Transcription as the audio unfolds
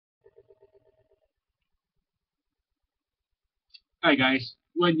Hi guys,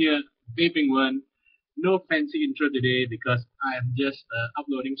 one here, Vaping One. No fancy intro today because I am just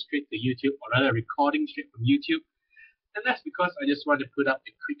uploading straight to YouTube, or rather recording straight from YouTube. And that's because I just want to put up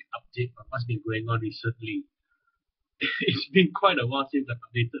a quick update on what's been going on recently. It's been quite a while since I've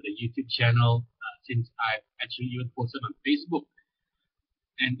updated the YouTube channel, since I've actually even posted on Facebook,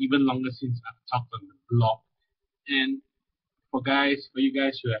 and even longer since I've talked on the blog. And for you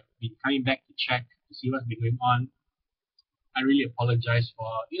guys who have been coming back to check to see what's been going on, I really apologize for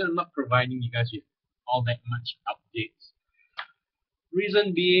not providing you guys with all that much updates.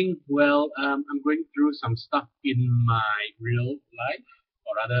 Reason being, well, I'm going through some stuff in my real life,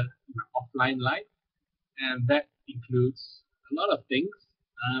 or rather my offline life, and that includes a lot of things.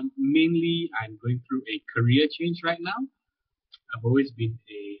 Mainly, I'm going through a career change right now. I've always been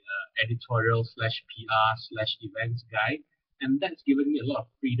a editorial slash PR slash events guy, and that's given me a lot of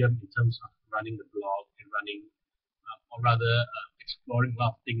freedom in terms of running the blog and running, or rather, exploring a lot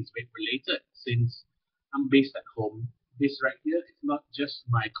of things vape related. Since I'm based at home, this right here is not just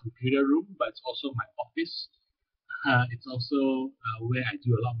my computer room, but it's also my office. It's also where I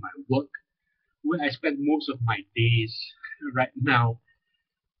do a lot of my work, where I spend most of my days right now.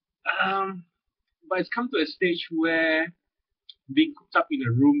 Um, but it's come to a stage where being cooped up in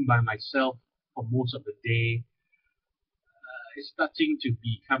a room by myself for most of the day is starting to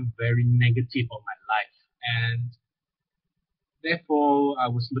become very negative on my life. And therefore, I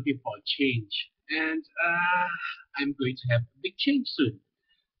was looking for a change. And I'm going to have a big change soon.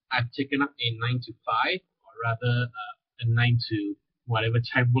 I've taken up a 9 to 5, or rather a 9 to whatever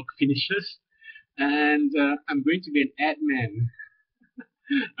time work finishes. And I'm going to be an ad man.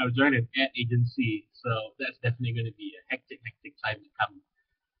 I've joined an ad agency, so that's definitely going to be a hectic time to come.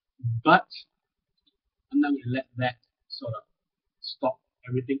 But I'm not going to let that sort of stop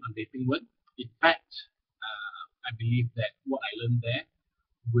everything on Vaping One. In fact, I believe that what I learned there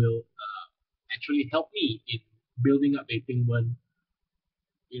will actually help me in building up Vaping One.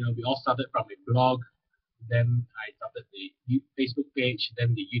 We all started from a blog, then I started the Facebook page,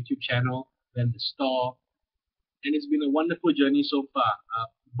 then the YouTube channel, then the store, and it's been a wonderful journey so far.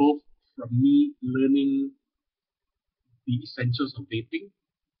 Both from me learning the essentials of vaping,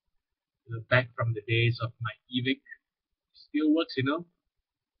 back from the days of my evic, still works,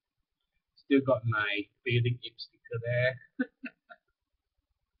 still got my fading ape sticker there.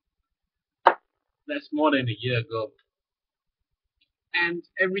 That's more than a year ago, and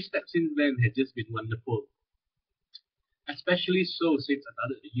every step since then has just been wonderful. Especially so since I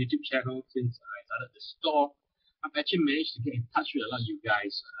started the YouTube channel, since I started the store, I've actually managed to get in touch with a lot of you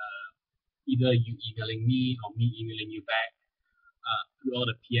guys. Either you emailing me or me emailing you back, through all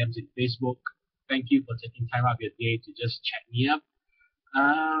the PMs in Facebook. Thank you for taking time out of your day to just chat me up.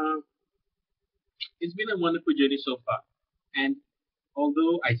 Uh, it's been a wonderful journey so far. And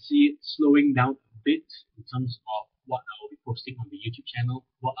although I see it slowing down a bit in terms of what I will be posting on the YouTube channel,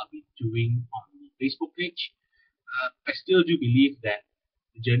 what I'll be doing on the Facebook page, I still do believe that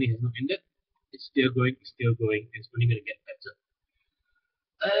the journey has not ended. It's still going, and it's only going to get better.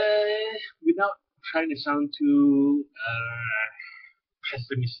 Without trying to sound too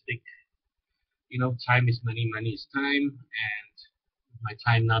pessimistic, time is money, money is time, and my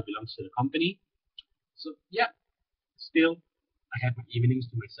time now belongs to the company. So, yeah, still, I have my evenings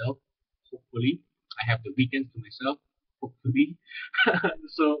to myself, hopefully. I have the weekends to myself, hopefully.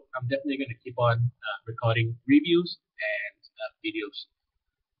 So, I'm definitely going to keep on recording reviews and videos.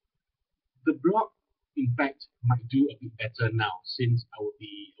 The blog, in fact, might do a bit better now since I will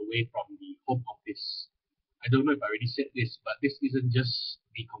be away from the home office. I don't know if I already said this, but this isn't just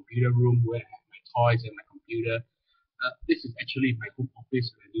the computer room where I have my toys and my computer. This is actually my home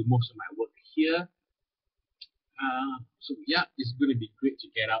office, and I do most of my work here. So yeah, it's going to be great to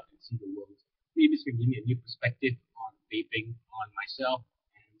get out and see the world. Maybe it's going to give me a new perspective on vaping, on myself,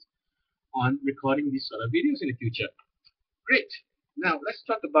 and on recording these sort of videos in the future. Great. Now let's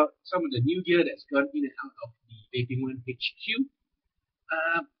talk about some of the new gear that's gone in and out of the Vaping One HQ.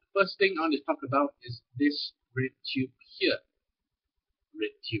 First thing I want to talk about is this red tube here.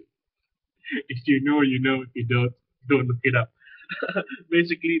 Red tube. If you know, you know. If you don't look it up.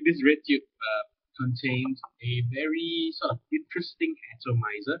 Basically, this red tube contains a very sort of interesting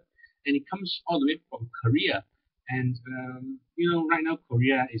atomizer, and it comes all the way from Korea. And right now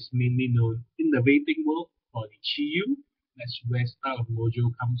Korea is mainly known in the vaping world for the Chiyu. That's where Style of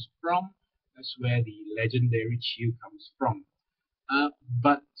Mojo comes from. That's where the legendary Chiyu comes from. Uh,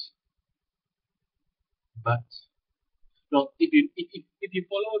 but but well, if you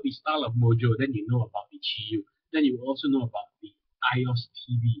follow the Style of Mojo, then you know about the Chiyu. Then you also know about the iOS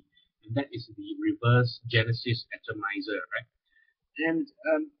TV, and that is the reverse Genesis atomizer, right? And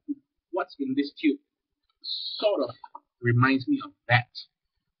what's in this tube sort of reminds me of that,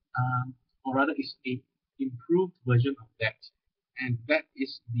 or rather is a improved version of that, and that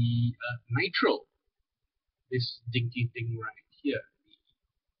is the Nitro. This dinky thing right here,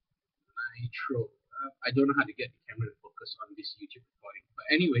 the Nitro. I don't know how to get the camera to focus on this YouTube recording, but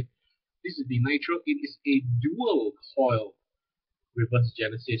anyway, this is the Nitro. It is a dual coil reverse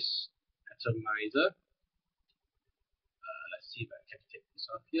genesis atomizer. Let's see if I can take this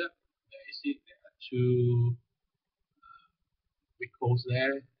off here. There you see, there are two wick holes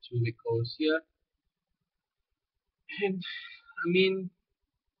there, two wick holes here, and I mean,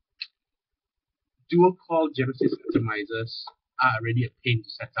 dual coil genesis atomizers are already a pain to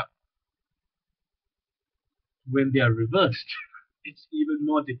set up. When they are reversed, it's even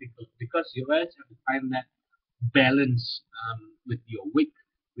more difficult because you always have to find that balance with your wick,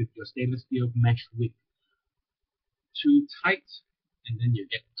 with your stainless steel mesh wick. Too tight, and then you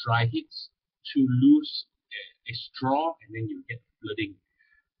get dry hits. Too loose, a straw, and then you get flooding.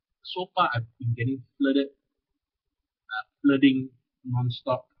 So far, I've been getting flooding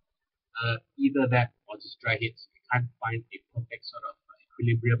non-stop. Either that or just dry hits. I can't find a perfect sort of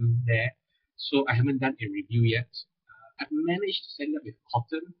equilibrium there. So I haven't done a review yet. I've managed to set it up with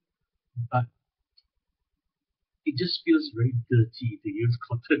cotton, but it just feels very dirty to use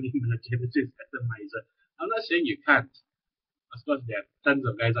cotton in the genesis atomizer. I'm not saying you can't. Of course, there are tons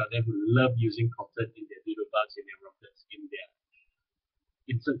of guys out there who love using cotton in their Billetbox, in their rockets, in their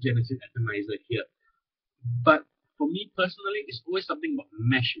insert genesis atomizer here. But for me personally, it's always something about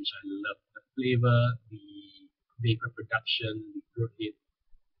mesh which I love. The flavor, the vapor production, the throat hit.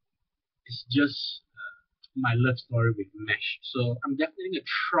 It's just my love story with mesh. So I'm definitely going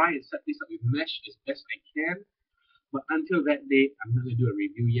to try and set this up with mesh as best I can. But until that day, I'm not going to do a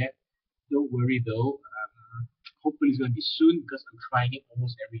review yet. Don't worry though. Hopefully it's going to be soon because I'm trying it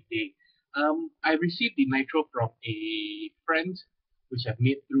almost every day. I received the Nitro from a friend, which I've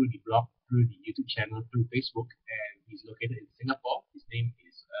made through the blog, through the YouTube channel, through Facebook, and he's located in Singapore. His name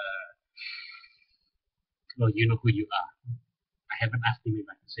is, well, you know who you are. I haven't asked him if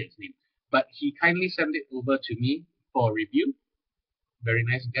I can say his name. But he kindly sent it over to me for review. Very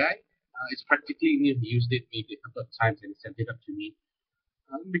nice guy. It's practically new. He used it maybe a couple of times and he sent it up to me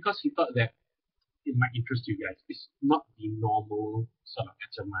because he thought that it might interest you guys. It's not the normal sort of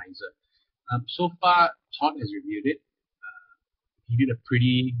atomizer. So far, Todd has reviewed it. He did a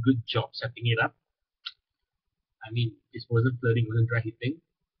pretty good job setting it up. I mean, it wasn't flooding, wasn't dry hitting.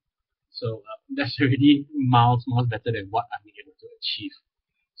 So that's already miles better than what I'm able to achieve.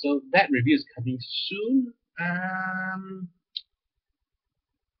 So that review is coming soon.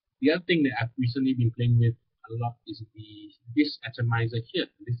 The other thing that I've recently been playing with a lot is this atomizer here.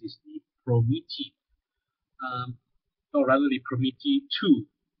 This is the Prometey, or rather the Prometey 2,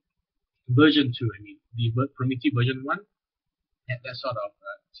 version 2. I mean, the Prometey version 1 had that sort of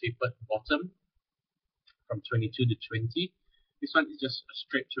tapered bottom from 22 to 20. This one is just a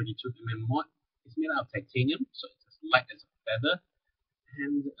straight 22mm mod. It's made out of titanium, so it's as light as a feather.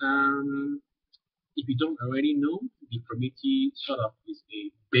 And if you don't already know, the Prometey sort of is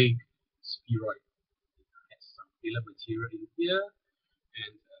a big spheroid. It has some filler material in here,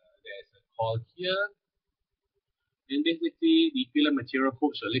 and there's a coil here. And basically, the filler material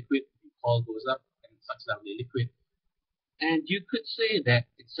coats your liquid, the coil goes up and sucks down the liquid. And you could say that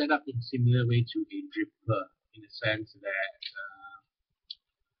it's set up in a similar way to a dripper, in the sense that,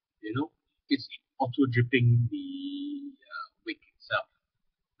 it's auto-dripping the wick itself.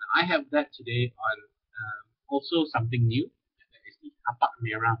 Now, I have that today on also something new. That is the Tapak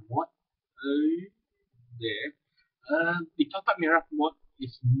Merah mod. There. The Tapak Merah mod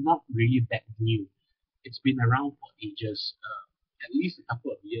is not really that new. It's been around for ages, at least a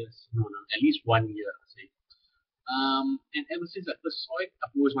couple of years. No, at least 1 year, I'd say. And ever since I first saw it,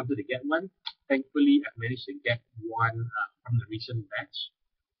 I've always wanted to get one. Thankfully, I've managed to get one from the recent batch,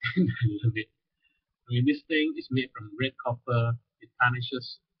 and I love it. I mean, this thing is made from red copper. It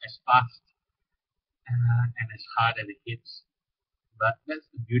tarnishes as fast and as hard as it hits. But that's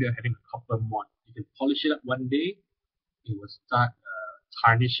the beauty of having a copper mod. You can polish it up one day, it will start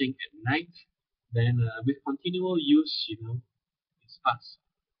tarnishing at night. Then with continual use, it starts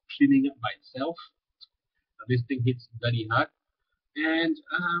cleaning up by itself. This thing hits bloody hard. And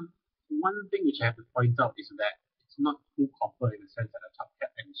one thing which I have to point out is that it's not full copper in the sense that the top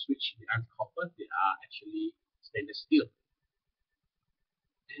cap and switch aren't copper, they are actually stainless steel.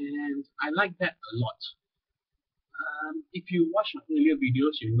 And I like that a lot. If you watch my earlier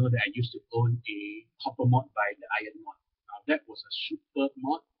videos, you know that I used to own a copper mod by the iron mod. Now that was a super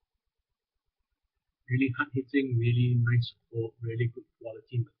mod really hard hitting, really nice support, really good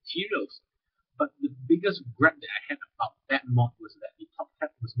quality materials. But the biggest gripe that I had about that mod was that the top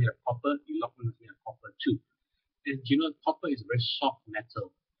cap was made of copper, the lock ring was made of copper too. And you know, copper is a very soft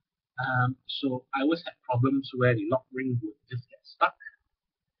metal. So I always had problems where the lock ring would just get stuck.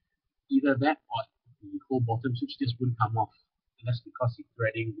 Either that or the whole bottom switch just wouldn't come off. And that's because the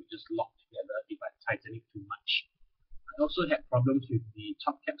threading would just lock together if I tighten it too much. I also had problems with the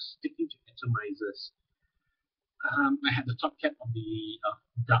top cap sticking to atomizers. I had the top cap of the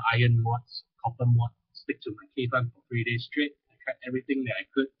iron mods, copper mod, stick to my K-Fan for 3 days straight. I tried everything that I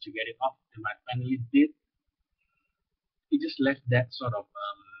could to get it off, and when I finally did, it just left that sort of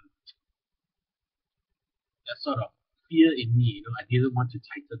fear in me. You know, I didn't want to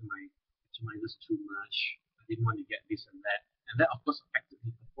tighten my atomizers too much. I didn't want to get this and that of course affected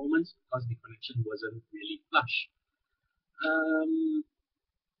the performance because the connection wasn't really flush.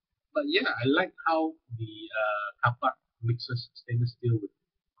 But yeah, I like how the car mixes stainless steel with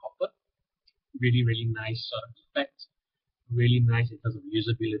copper. Really, really nice sort of effect. Really nice in terms of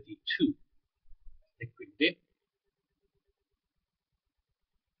usability too. Take a quick dip.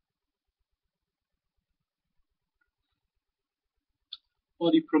 For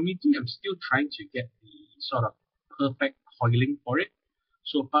the Prometey, I'm still trying to get the sort of perfect coiling for it.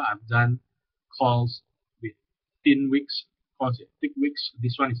 So far, I've done coils with thin wicks, coils with thick wicks.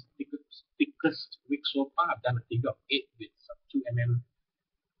 This one is thickest wick so far. I've done a figure of 8 with some 2 mm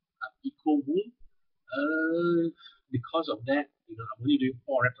equal wool. Because of that, you know, I'm only doing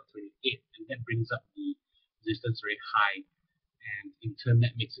 4 reps of 28, and that brings up the resistance very high, and in turn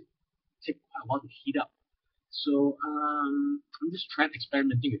that makes it take quite a while to heat up. So I'm just trying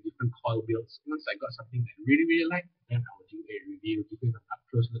experimenting with different coil builds. Once I got something that I really, really like, then I will do a review, give you an up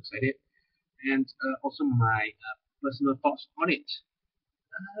close looks at it, and also my personal thoughts on it.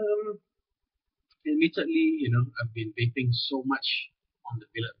 Admittedly, you know, I've been vaping so much on the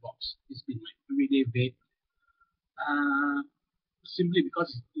Billetbox. It's been my everyday vape. Simply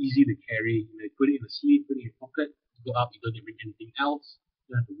because it's easy to carry. You know, you put it in the sleeve, put it in your pocket, go out, you don't need to bring anything else.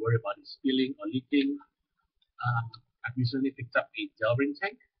 You don't have to worry about it spilling or leaking. I've recently picked up a Delrin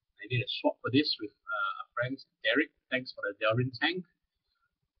tank. I did a swap for this with a friend, Derek. Thanks for the Delrin tank.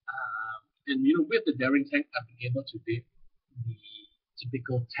 And you know, with the Delrin tank, I've been able to vape the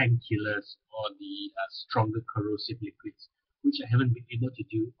typical tank killers or the stronger corrosive liquids, which I haven't been able to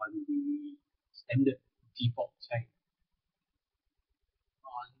do on the standard default tank.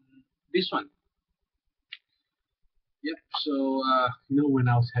 On this one, yeah. So you know, when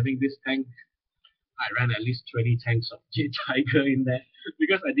I was having this tank, I ran at least 20 tanks of J Tiger in there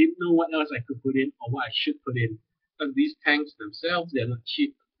because I didn't know what else I could put in or what I should put in. Because these tanks themselves, they're not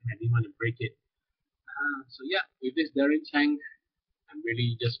cheap, and I didn't want to break it. So yeah, with this Delrin tank, I'm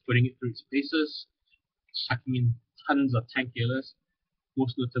really just putting it through its paces, sucking in tons of tank killers,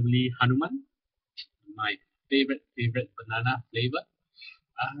 most notably Hanuman, my favorite banana flavor.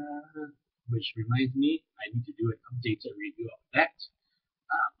 Which reminds me, I need to do an updated review of that.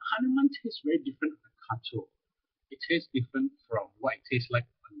 Hanuman tastes very different from Kato. It tastes different from what it tastes like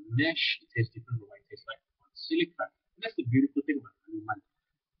on mesh. It tastes different from what it tastes like on silica. And that's the beautiful thing about Hanuman.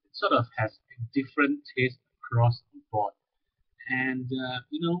 It sort of has a different taste across the board. And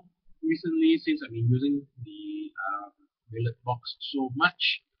you know, recently since I've been using the Billetbox so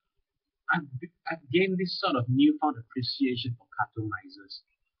much, I've gained this sort of newfound appreciation for Cartomizers.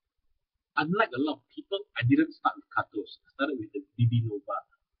 Unlike a lot of people, I didn't start with Katos. I started with the BB Nova.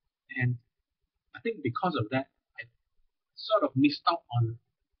 And I think because of that, I sort of missed out on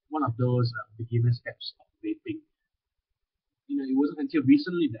one of those beginner steps of vaping. You know, it wasn't until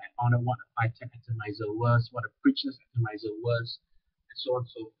recently that I found out what a 510 atomizer was, what a bridgeless atomizer was, and so on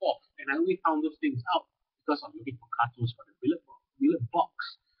and so forth. And I only found those things out because I'm looking for Katos for the Billetbox.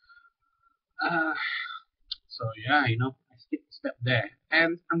 So yeah, you know, I skipped a step there,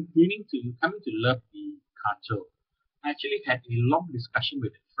 and I'm coming to love the Kato. I actually had a long discussion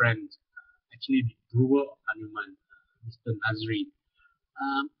with a friend, actually the brewer of Hanuman, Mr. Nazri.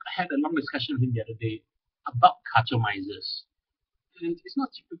 I had a long discussion with him the other day about Cartomizers, and it's not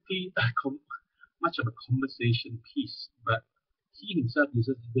typically much of a conversation piece, but he himself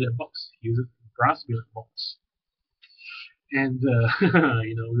uses a Billetbox. He uses a brass Billetbox. And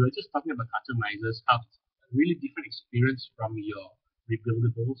you know, we were just talking about Cartomizers, how it's a really different experience from your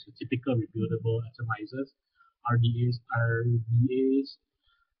rebuildables, your typical rebuildable atomizers, RDAs, RDAs.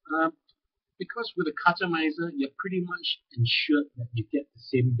 Because with a Cartomizer, you're pretty much ensured that you get the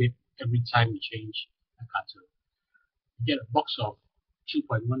same bit every time you change a Carto. You get a box of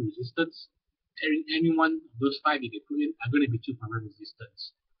 2.1 resistance. Any one of those 5 that they put in are going to be 2.1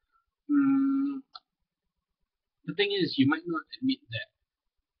 resistance. The thing is, you might not admit that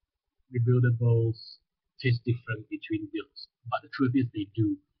rebuildables taste different between builds, but the truth is they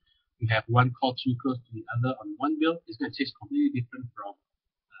do. You have one core too close to the other on one build, it's going to taste completely different from,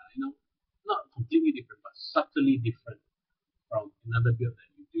 not completely different, but subtly different from another build that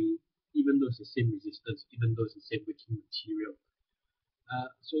you do, even though it's the same resistance, even though it's the same working material.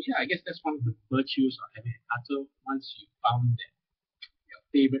 So yeah, I guess that's one of the virtues of having a Kato. Once you found that your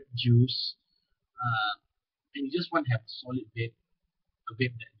favorite juice, and you just want to have a solid vape, a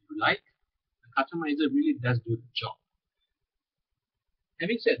vape that you like, the Cartomizer really does do the job.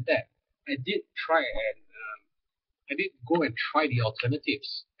 Having said that, I did go and try the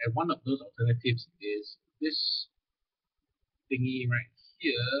alternatives, and one of those alternatives is this thingy right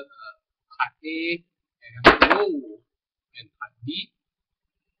here, part A and O, and part B.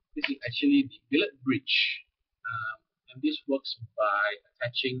 This is actually the billet bridge, and this works by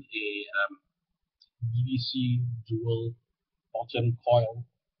attaching a BBC dual bottom coil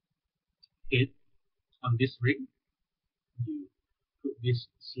head on this ring. You put this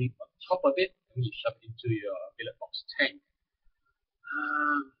sleeve on top of it and you shove it into your Billetbox tank.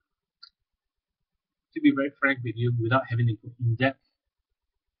 To be very frank with you, without having to go in depth,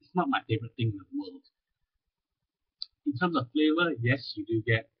 it's not my favorite thing in the world. In terms of flavor, yes, you do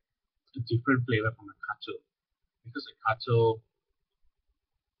get a different flavor from a Kato. Because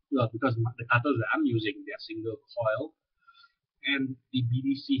the Katos that I'm using, they are single coil, and the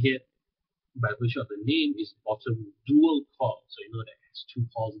BDC head, by virtue of the name, is bottom dual coil, so you know that it has two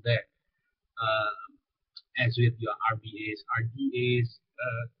coils there. As with your RBAs, RDAs,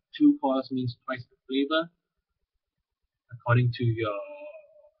 two coils means twice the flavor. According to your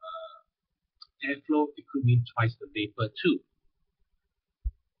airflow, it could mean twice the vapor too.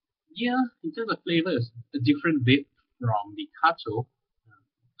 Yeah, in terms of flavor, it's a different bit from the Kato.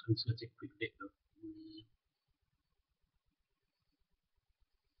 I'm just going to take a quick bit though.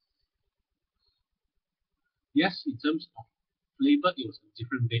 Yes, in terms of flavor, it was a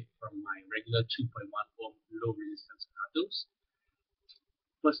different bit from my regular 2.1 ohm low resistance Katos.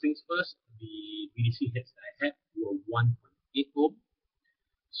 First things first, the BDC heads that I had were 1.8 ohm.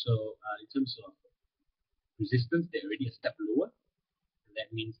 So in terms of resistance, they're already a step lower. And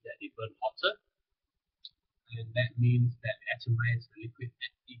that means that they burn hotter. And that means that it atomizes the liquid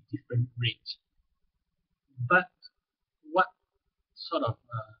at a different rate. But what sort of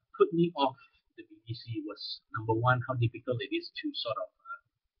put me off the BDC was, number one, how difficult it is to sort of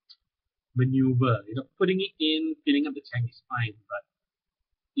maneuver. Putting it in, filling up the tank is fine, but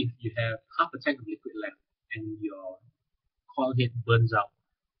if you have half a tank of liquid left and your coil head burns out,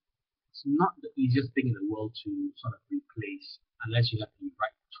 it's not the easiest thing in the world to sort of replace unless you have the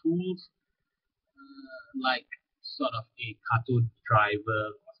right tools, like sort of a Kato driver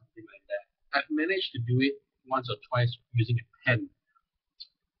or something like that. I've managed to do it once or twice using a pen.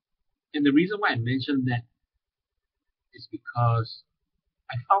 And the reason why I mentioned that is because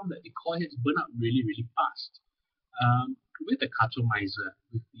I found that the coil heads burn out really, really fast. With the Cartomizer,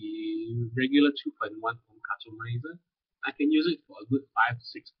 with the regular 2.1 ohm Cartomizer, I can use it for a good 5 to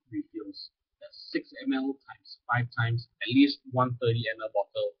 6 refills. That's 6 ml times 5 times, at least 130 ml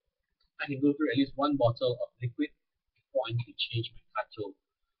bottle. I can go through at least one bottle of liquid before I need to change my Kato.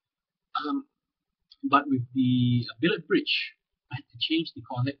 But with the billet bridge, I have to change the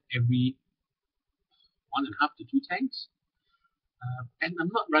coil head every 1.5 to 2 tanks. And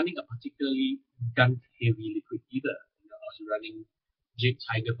I'm not running a particularly gunk heavy liquid either. I was running Jade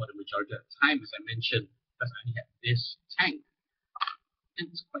Tiger for the majority of the time, as I mentioned, because I only had this tank. And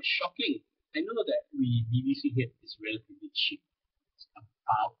it's quite shocking. I know that the BBC head is relatively cheap. It's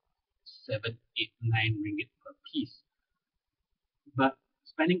about 7, 8, 9 ringgit per piece. But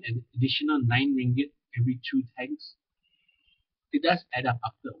spending an additional 9 ringgit every 2 tanks, it does add up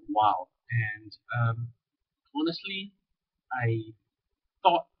after a while. And honestly, I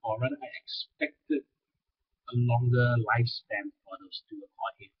thought, or rather I expected, a longer lifespan for those dual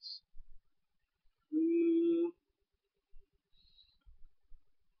coil heads.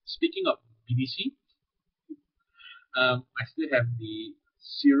 Speaking of BBC, I still have the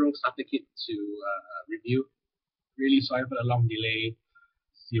Ciro starter kit to review. Really sorry for the long delay,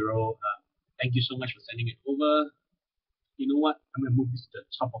 Ciro. Thank you so much for sending it over. You know what? I'm going to move this to the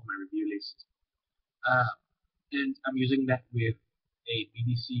top of my review list. And I'm using that with a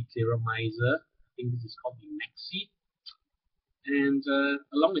BDC Cartomizer. I think this is called the Maxi. And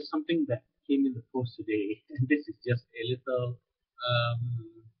along with something that came in the post today, and this is just a little,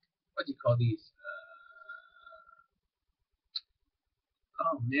 what do you call these?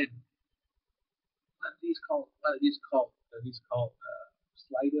 Oh man, what are these called? Are these called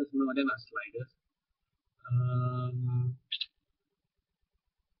sliders? No, they're not sliders.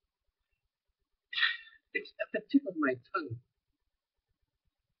 It's at the tip of my tongue.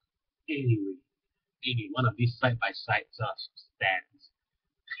 Anyway, one of these side by side stands,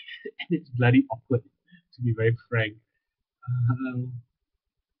 and it's bloody awkward, to be very frank. Um,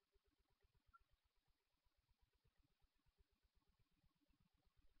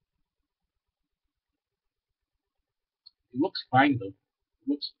 it works fine though. It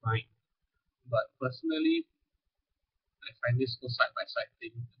works fine. But personally, I find this whole side by side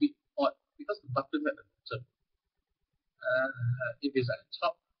thing a bit odd because the button's at the bottom. If it's at the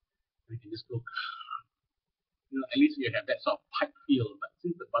top, we can just go. At least you have that sort of pipe feel. But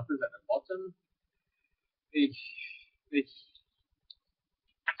since the button's at the bottom, it's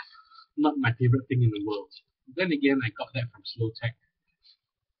not my favorite thing in the world. Then again, I got that from Slow Tech,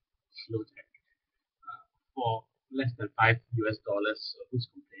 for less than $5. So who's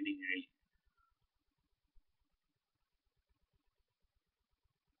complaining really?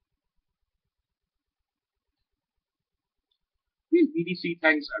 These BDC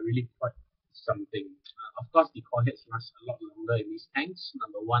tanks are really quite something. Of course, the core heads last a lot longer in these tanks.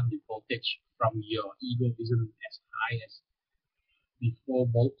 Number one, the voltage from your ego isn't as high as the 4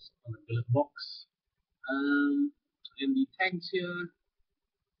 volts on the billet box. And the tanks here,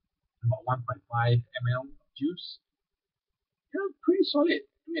 about 1.5 ml of juice. Pretty solid.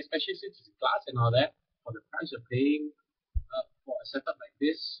 I mean, especially since it's glass and all that. For the price you're paying for a setup like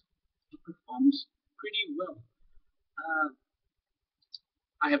this, it performs pretty well.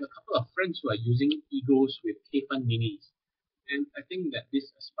 I have a couple of friends who are using egos with K-Fun minis, and I think that this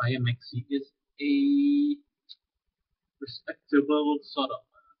Aspire Maxi is a respectable sort of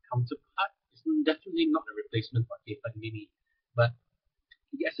counterpart. It's definitely not a replacement for K-Fun mini, but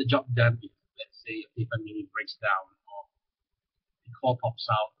it gets the job done if, let's say, a K-Fun mini breaks down or the core pops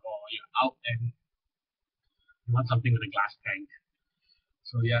out or you're out and you want something with a glass tank.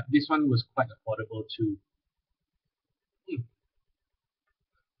 So yeah, this one was quite affordable too.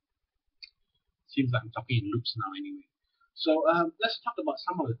 Seems like I'm talking in loops now anyway. So let's talk about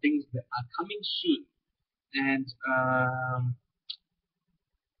some of the things that are coming soon. And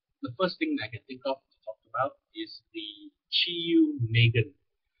the first thing I can think of to talk about is the Chiyu Megan.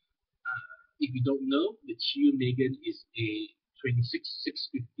 If you don't know, the Chiyu Megan is a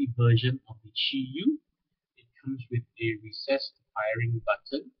 26650 version of the Chiyu. It comes with a recessed firing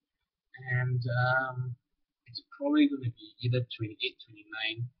button, and it's probably going to be either 28,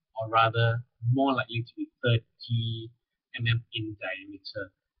 29, or rather more likely to be 30 mm in diameter,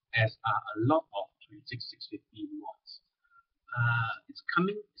 as are a lot of 26650 mods. It's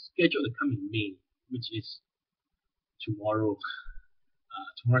scheduled to come in May, which is tomorrow.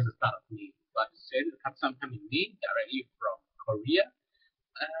 Tomorrow is the start of May, but it's scheduled to come sometime in May directly from Korea.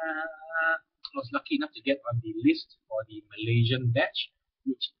 I was lucky enough to get on the list for the Malaysian batch,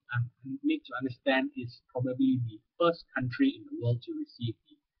 which I'm made to understand is probably the first country in the world to receive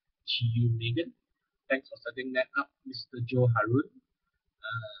the Chiyu Megan. Thanks for setting that up, Mr. Joe Harun.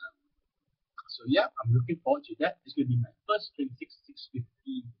 So yeah, I'm looking forward to that. It's going to be my first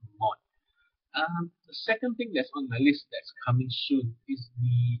 26650 mod. The second thing that's on my list that's coming soon is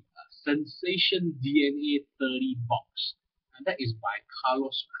the Sensation DNA 30 box. And that is by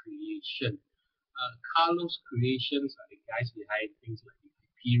Carlos Creation. Carlos Creations are the guys behind things like the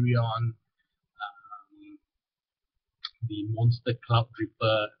Hyperion, the Monster Cloud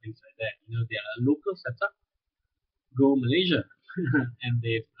Dripper, things like that. They are a local setup. Go Malaysia. And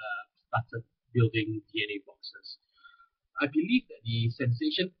they've started building DNA boxes. I believe that the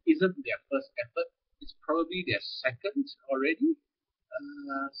Sensation isn't their first effort. It's probably their second already.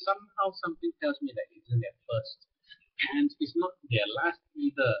 Somehow something tells me that it isn't their first. And it's not their last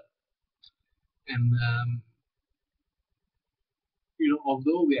either. And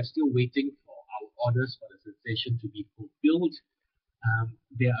although we are still waiting for our orders for the Sensation to be fulfilled,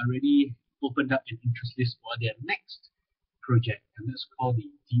 they are already opened up an interest list for their next project, and that's called the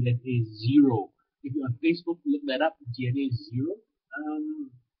DNA Zero. If you're on Facebook, look that up, DNA Zero.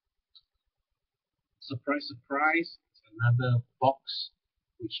 Surprise, surprise, it's another box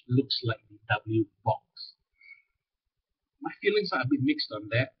which looks like the W box. My feelings are a bit mixed on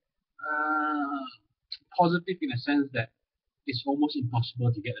that. Positive in a sense that it's almost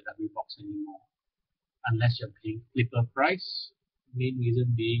impossible to get a W box anymore unless you're paying flipper price. Main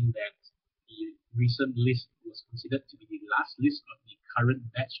reason being that the recent list was considered to be the last list of the current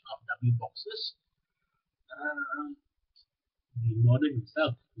batch of W boxes. The modder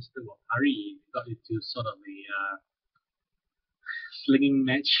himself, Mr. Wakari, got into sort of a slinging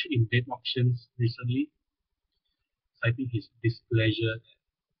match in dead auctions recently, citing his displeasure at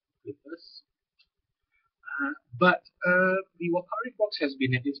flippers. But the Wakari box has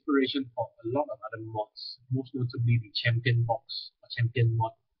been an inspiration for a lot of other mods, most notably the Champion box or Champion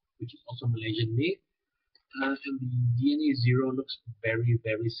mod, which is also Malaysian made. And the DNA Zero looks very,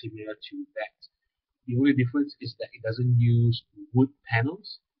 very similar to that. The only difference is that it doesn't use wood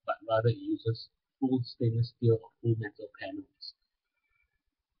panels, but rather it uses full stainless steel or full metal panels.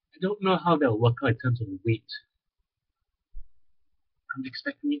 I don't know how that will work out in terms of weight. I'm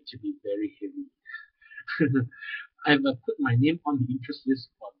expecting it to be very heavy. I've put my name on the interest list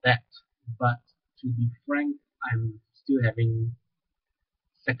for that, but to be frank, I'm still having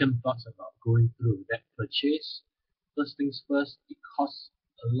second thoughts about going through that purchase. First things first, it costs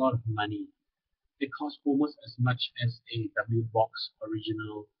a lot of money. It costs almost as much as a W box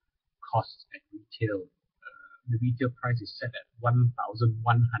original costs at retail. The retail price is set at 1,100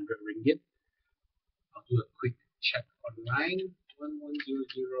 ringgit. I'll do a quick check online.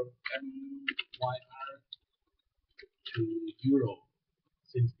 1100 MYR to euro,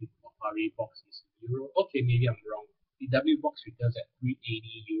 since the Wakari box is euro. Okay, maybe I'm wrong. The W box retails at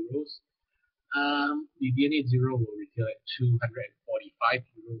 380 euros. The DNA Zero will retail at 245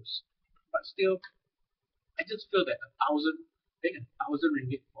 euros. But still, I just feel that paying 1,000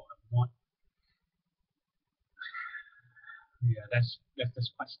 ringgit for a mod, yeah, that's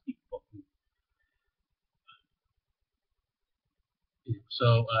quite steep for me. Yeah,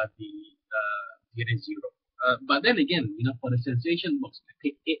 so the DNA Zero. But then again, for the Sensation box, I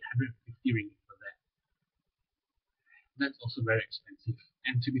paid 850 ringgit for that. That's also very expensive.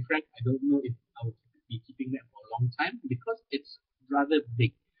 And to be frank, I don't know if I will be keeping that for a long time because it's rather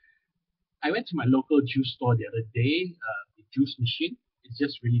big. I went to my local juice store the other day, the juice machine. It's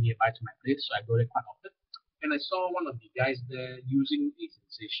just really nearby to my place, so I go there quite often. And I saw one of the guys there using a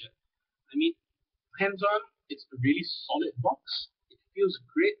Sensation. I mean, hands-on, it's a really solid box. It feels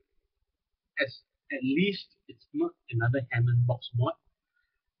great. At least it's not another Hammond box mod.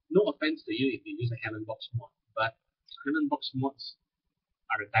 No offense to you if you use a Hammond box mod, but Hammond box mods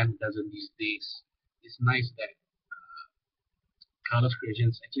are a dime a dozen these days. It's nice that Carlos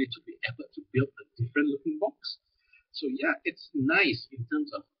Creations actually took the effort to build a different looking box. So yeah, it's nice in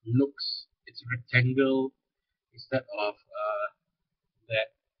terms of looks. It's rectangle instead of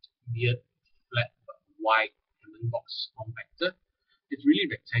that weird flat but wide Hammond box compactor. It's really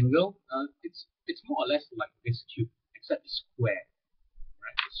rectangle. It's more or less like this cube, except it's square.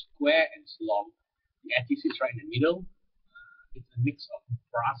 Right? It's square and it's long. The anti sits right in the middle. It's a mix of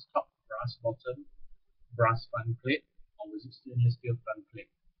brass top, brass bottom, brass front plate, or was it stainless steel front plate,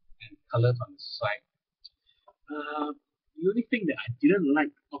 and colors on the side. The only thing that I didn't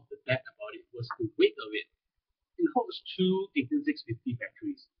like off the bat about it was the weight of it. It holds two 18650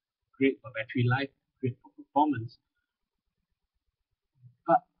 batteries. Great for battery life, great for performance.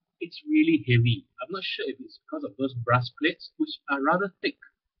 But it's really heavy. I'm not sure if it's because of those brass plates, which are rather thick.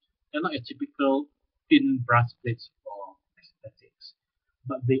 They're not your typical thin brass plates for aesthetics,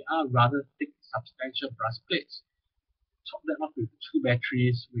 but they are rather thick, substantial brass plates. Top that off with two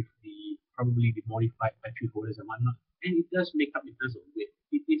batteries, with probably the modified battery holders and whatnot, and it does make up in terms of weight.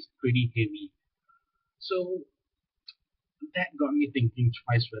 It is pretty heavy. So that got me thinking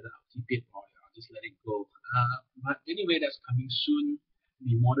twice whether I'll keep it or I'll just let it go. But anyway, that's coming soon.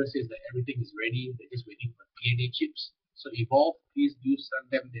 The model says that everything is ready. They're just waiting for DNA chips. So Evolve, please do send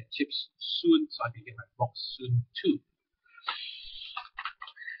them their chips soon so I can get my box soon too.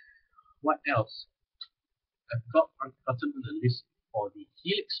 What else? I've gotten on the list for the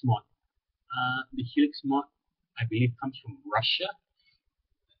Helix mod. The Helix mod, I believe, comes from Russia.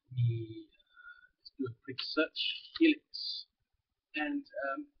 Let's do a quick search. Helix. And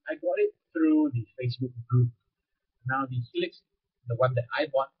I got it through the Facebook group. Now the Helix, the one that I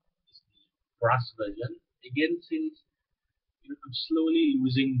bought, is the brass version. Again, since I'm slowly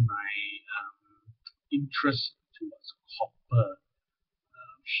losing my interest towards copper.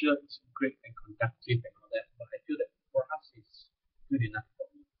 I'm sure it's great and conductive and all that, but I feel that brass is good enough for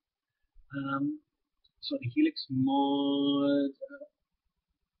me. So the Helix mod,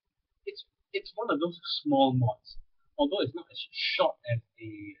 it's one of those small mods. Although it's not as short as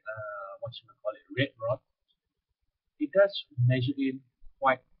a red rod, it does measure in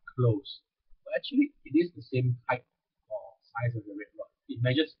quite close. But actually, it is the same height or size as the red rod. It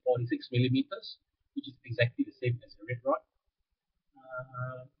measures 46 millimeters, which is exactly the same as the red rod.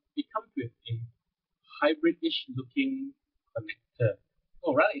 It comes with a hybrid-ish looking connector.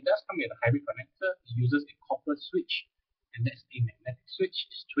 Oh, right, it does come with a hybrid connector. It uses a copper switch, and that's a magnetic switch.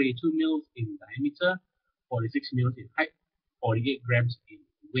 It's 22 mils in diameter, 46 mils in height, 48 grams in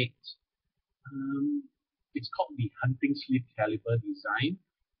weight. It's called the hunting sleeve caliber design.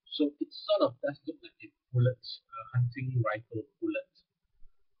 So it sort of does look like a bullets, hunting rifle bullet.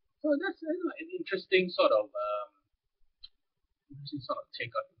 So that's an interesting sort of take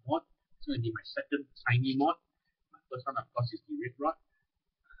on the mod. It's going to be my second tiny mod. My first one, of course, is the red rod.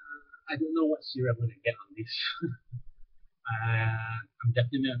 I don't know what Ciro I'm going to get on this. I'm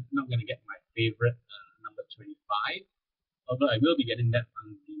definitely not going to get my favorite number 25, although I will be getting that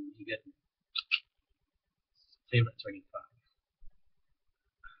on the favorite 25.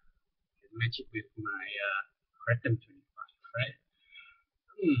 Match it with my Kraken 25, right?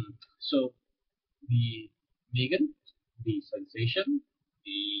 So the Megan, the Sensation,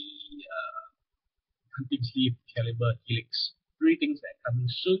 the Hunting Sleeve Caliber Helix. 3 things that are coming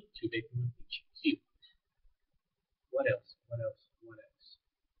soon to Vaping HQ. What else?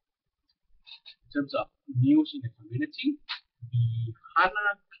 In terms of news in the community, the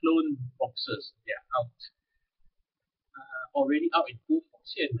Hana clone boxes, they're out. Already out in full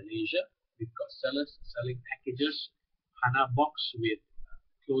force here in Malaysia. We've got sellers selling packages, Hana box with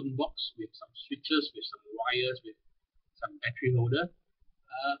clone box with some switches, with some wires, with some battery holder.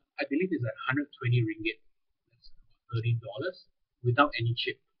 I believe it's at 120 ringgit. That's $30 without any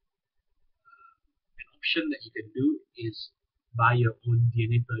chip. An option that you can do is buy your own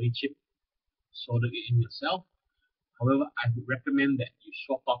DNA 30 chip, solder it in yourself. However, I would recommend that you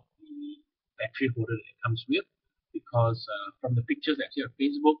swap out the battery holder that it comes with, because from the pictures that I see on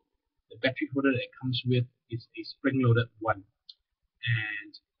Facebook, the battery holder that it comes with is a spring-loaded one.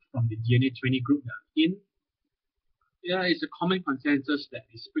 And from the DNA 20 group that I'm in, it's a common consensus that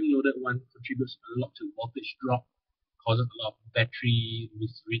the spring-loaded one contributes a lot to voltage drop, causes a lot of battery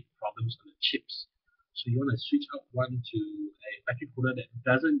misread problems on the chips. So you want to switch out one to a battery holder that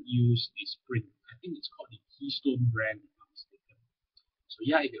doesn't use a spring. I think it's called the Keystone brand, if I'm mistaken. So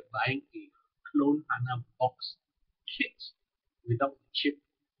yeah, if you're buying a clone Hana box kit without the chip,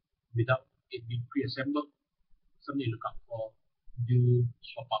 without it being pre-assembled, something to look out for. Do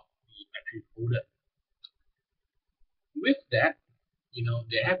swap out the battery holder. With that,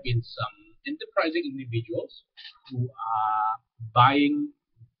 there have been some enterprising individuals who are buying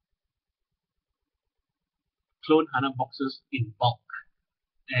clone Hana boxes in bulk,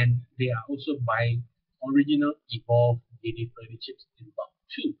 and they are also buying original evolved DNA 30 chips in bulk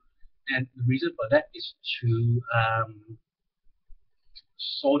too. And the reason for that is to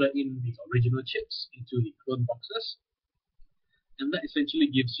solder in the original chips into the clone boxes, and that essentially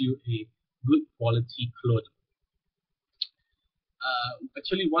gives you a good quality clone.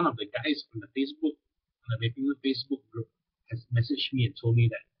 Actually, one of the guys on the Vaping Facebook group, has messaged me and told me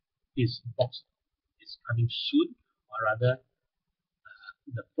that his box is coming soon, or rather,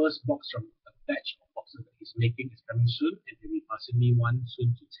 the first box from a batch of boxes that he's making is coming soon, and he'll be passing me one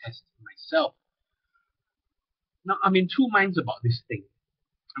soon to test myself. Now, I'm in two minds about this thing.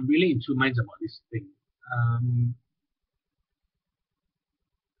 I'm really in two minds about this thing.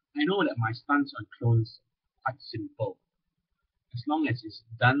 I know that my stance on clones is quite simple. As long as it's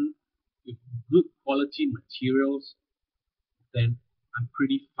done with good quality materials, then I'm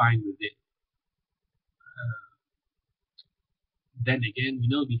pretty fine with it. Then again,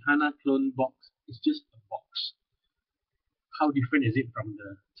 the Hana clone box is just a box. How different is it from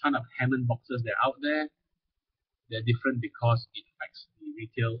the ton of Hammond boxes that are out there? They're different because it affects the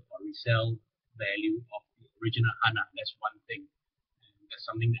retail or resale value of the original Hana. That's one thing. And that's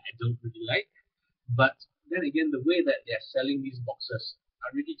something that I don't really like. But then again, the way that they're selling these boxes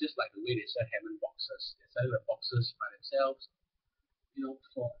are really just like the way they sell Hammond boxes. They're selling the boxes by themselves.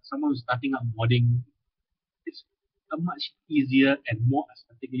 For someone who's starting up modding, it's a much easier and more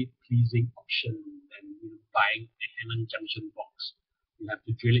aesthetically pleasing option than buying a Hammond Junction box. You have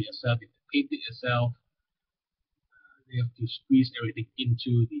to drill it yourself, you have to paint it yourself, you have to squeeze everything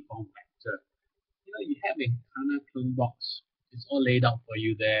into the form factor. You have a Hana clone box, it's all laid out for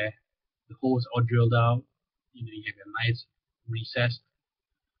you there, the holes all drilled out, you have a nice recessed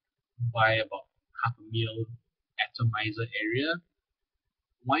by about $500,000 atomizer area.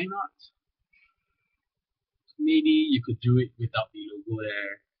 Why not? Maybe you could do it without the logo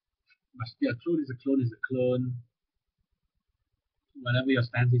there. But still, a clone is a clone is a clone. Whatever your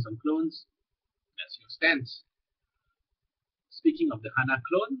stance is on clones, that's your stance. Speaking of the Hana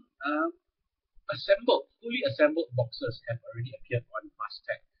clone, fully assembled boxes have already appeared on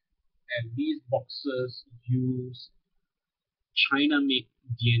Fastech. And these boxes use China-made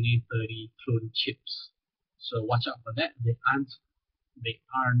DNA 30 clone chips. So watch out for that. They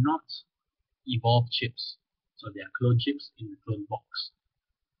are not evolved chips. So they are clone chips in the clone box.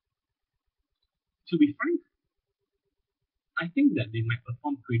 To be frank, I think that they might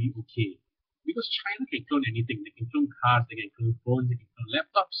perform pretty okay. Because China can clone anything. They can clone cars, they can clone phones, they can clone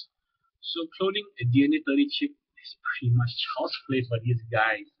laptops. So cloning a DNA 30 chip is pretty much child's play for these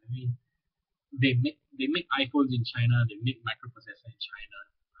guys. I mean, they make iPhones in China, they make microprocessor in China.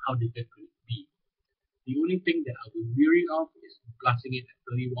 How difficult could it be? The only thing that I will be weary of is blasting it at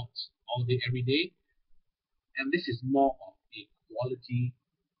 30 watts all day, every day. And this is more of a quality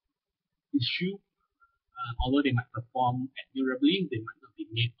issue. Although they might perform admirably, they might not be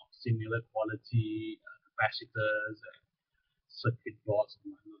made of similar quality capacitors and circuit boards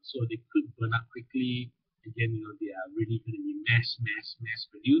and whatnot. So they could burn up quickly. Again, they are really going to be mass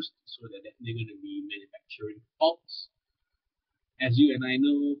produced, so that they're going to be manufacturing faults. As you and I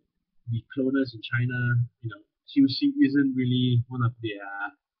know, the cloners in China, QC isn't really one of their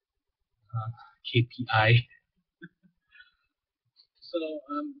KPI. So,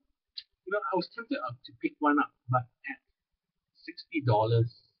 I was tempted to pick one up, but at $60, it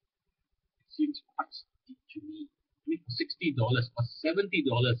seems quite steep to me. I mean, for $60 or $70,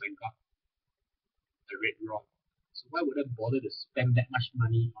 I got a red rod. So why would I bother to spend that much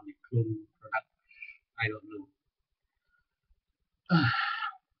money on a clone product? I don't know.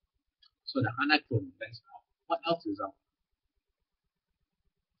 So the Hana clone, that's out. What else is out?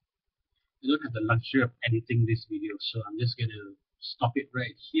 I don't have the luxury of editing this video, so I'm just gonna stop it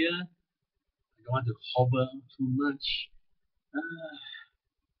right here. I don't want to hover too much.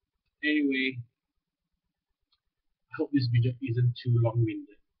 Anyway, I hope this video isn't too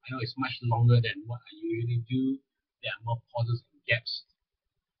long-winded. I know it's much longer than what I usually do. There are more pauses and gaps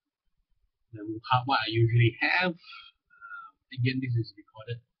than what I usually have. Again, this is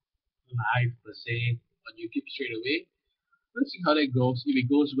recorded live per se on YouTube straight away. Let's see how that goes. If it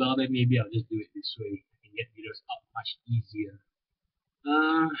goes well, then maybe I'll just do it this way. I can get videos out much easier.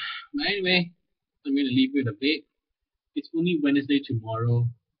 But anyway, I'm going to leave you with a vape. It's only Wednesday tomorrow,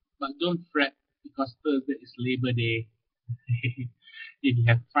 but don't fret because Thursday is Labor Day. If you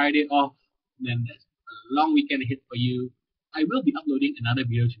have Friday off, then there's a long weekend ahead for you. I will be uploading another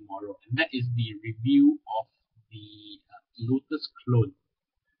video tomorrow, and that is the review of the Lotus clone.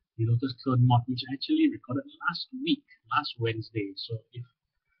 The Lotus clone mod, which I actually recorded last Wednesday. So if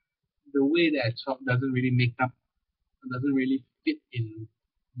the way that I talk doesn't really fit in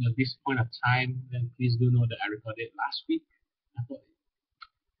this point of time, then please do know that I recorded it last week. I thought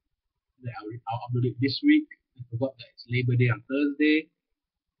that I'll upload it this week. I forgot that it's Labor Day on Thursday.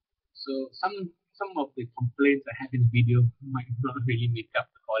 So some of the complaints I have in the video might not really make up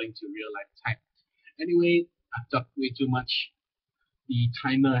according to real life time. Anyway, I've talked way too much. The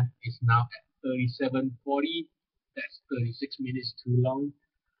timer is now at 37:40. That's 36 minutes too long.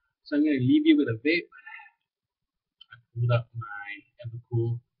 So I'm going to leave you with a vape. I pulled up my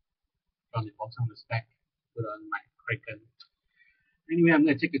Evercool from the bottom of the stack, put on my Kraken. Anyway, I'm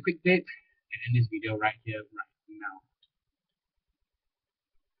going to take a quick vape and end this video right here, right now.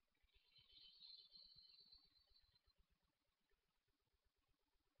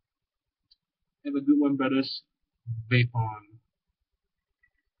 Have a good one, brothers. Vape on.